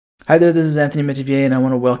Hi there, this is Anthony Metivier, and I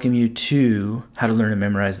want to welcome you to How to Learn and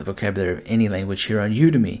Memorize the Vocabulary of Any Language here on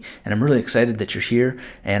Udemy. And I'm really excited that you're here,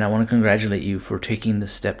 and I want to congratulate you for taking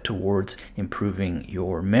this step towards improving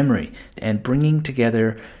your memory and bringing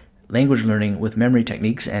together language learning with memory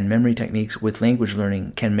techniques, and memory techniques with language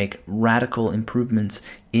learning can make radical improvements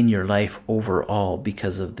in your life overall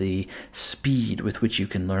because of the speed with which you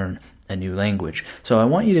can learn a new language. So I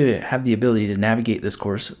want you to have the ability to navigate this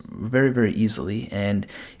course very, very easily, and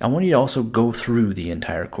I want you to also go through the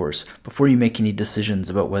entire course before you make any decisions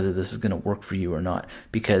about whether this is going to work for you or not,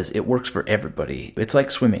 because it works for everybody. It's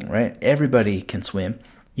like swimming, right? Everybody can swim.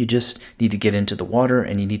 You just need to get into the water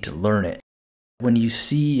and you need to learn it. When you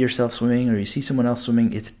see yourself swimming or you see someone else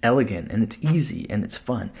swimming, it's elegant and it's easy and it's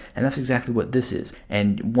fun. And that's exactly what this is.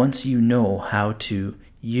 And once you know how to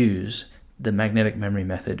use the magnetic memory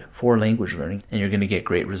method for language learning, and you're going to get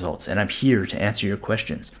great results. And I'm here to answer your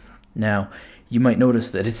questions. Now, you might notice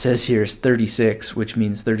that it says here is 36, which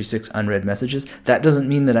means 36 unread messages. That doesn't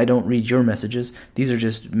mean that I don't read your messages. These are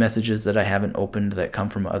just messages that I haven't opened that come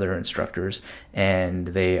from other instructors, and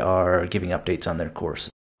they are giving updates on their course.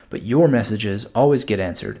 But your messages always get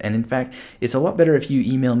answered. And in fact, it's a lot better if you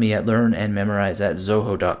email me at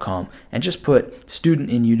learnandmemorize@zoho.com and just put student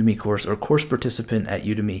in Udemy course or course participant at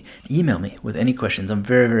Udemy. Email me with any questions. I'm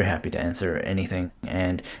very, very happy to answer anything.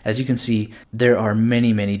 And as you can see, there are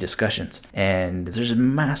many, many discussions. And there's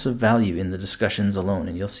massive value in the discussions alone.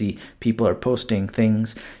 And you'll see people are posting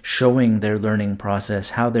things showing their learning process,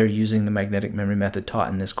 how they're using the magnetic memory method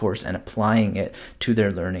taught in this course and applying it to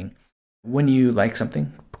their learning. When you like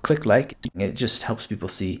something, click like. It just helps people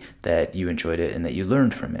see that you enjoyed it and that you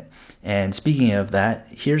learned from it. And speaking of that,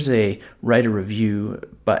 here's a write a review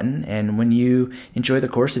button. And when you enjoy the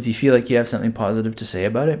course, if you feel like you have something positive to say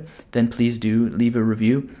about it, then please do leave a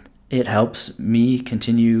review. It helps me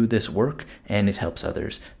continue this work, and it helps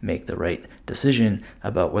others make the right decision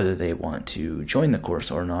about whether they want to join the course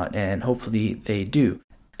or not, and hopefully they do.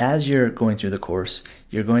 As you're going through the course,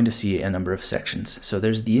 you're going to see a number of sections. So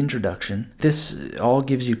there's the introduction. This all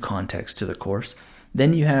gives you context to the course.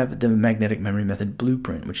 Then you have the magnetic memory method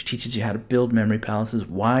blueprint, which teaches you how to build memory palaces,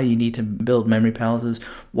 why you need to build memory palaces,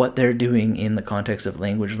 what they're doing in the context of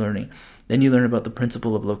language learning. Then you learn about the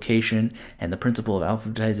principle of location and the principle of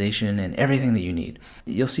alphabetization and everything that you need.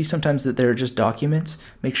 You'll see sometimes that there are just documents.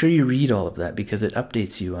 Make sure you read all of that because it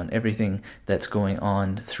updates you on everything that's going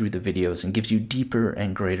on through the videos and gives you deeper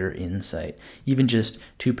and greater insight. Even just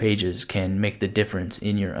 2 pages can make the difference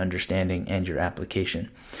in your understanding and your application.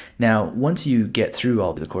 Now, once you get through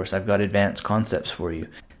all of the course, I've got advanced concepts for you.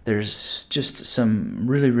 There's just some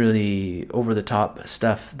really, really over-the-top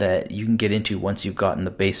stuff that you can get into once you've gotten the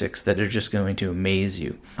basics that are just going to amaze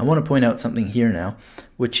you. I want to point out something here now,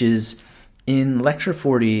 which is in Lecture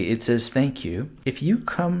 40, it says thank you. If you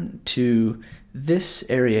come to this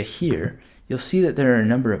area here, you'll see that there are a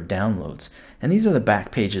number of downloads. And these are the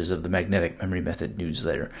back pages of the Magnetic Memory Method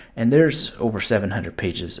newsletter. And there's over 700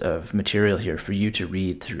 pages of material here for you to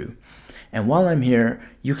read through. And while I'm here,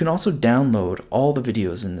 you can also download all the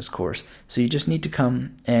videos in this course. So you just need to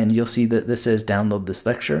come and you'll see that this says download this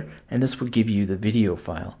lecture, and this will give you the video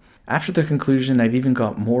file. After the conclusion, I've even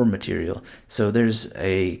got more material. So there's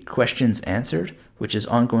a questions answered, which is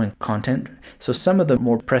ongoing content. So some of the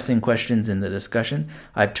more pressing questions in the discussion,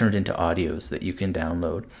 I've turned into audios that you can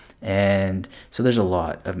download. And so there's a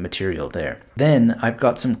lot of material there. Then I've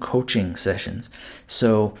got some coaching sessions.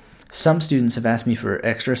 So some students have asked me for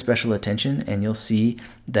extra special attention, and you'll see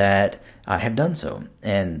that I have done so.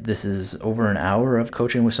 And this is over an hour of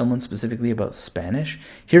coaching with someone specifically about Spanish.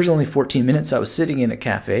 Here's only 14 minutes. I was sitting in a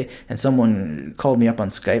cafe, and someone called me up on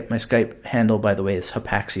Skype. My Skype handle, by the way, is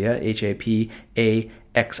Hapaxia,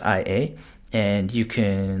 Hapaxia. And you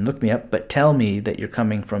can look me up, but tell me that you're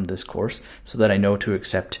coming from this course so that I know to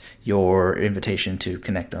accept your invitation to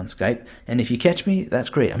connect on Skype. And if you catch me, that's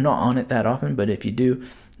great. I'm not on it that often, but if you do,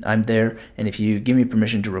 I'm there. And if you give me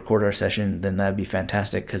permission to record our session, then that'd be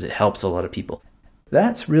fantastic because it helps a lot of people.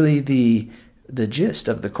 That's really the gist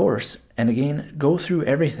of the course. And again, go through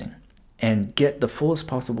everything and get the fullest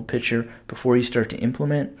possible picture before you start to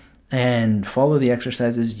implement, and follow the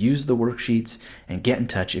exercises, use the worksheets, and get in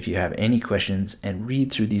touch if you have any questions, and read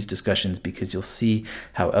through these discussions because you'll see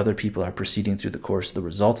how other people are proceeding through the course, the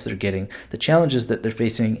results they're getting, the challenges that they're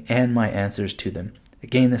facing, and my answers to them.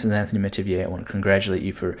 Again, this is Anthony Metivier. I want to congratulate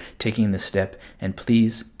you for taking this step, and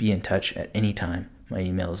please be in touch at any time. My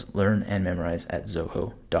email is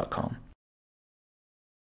learnandmemorize@zoho.com.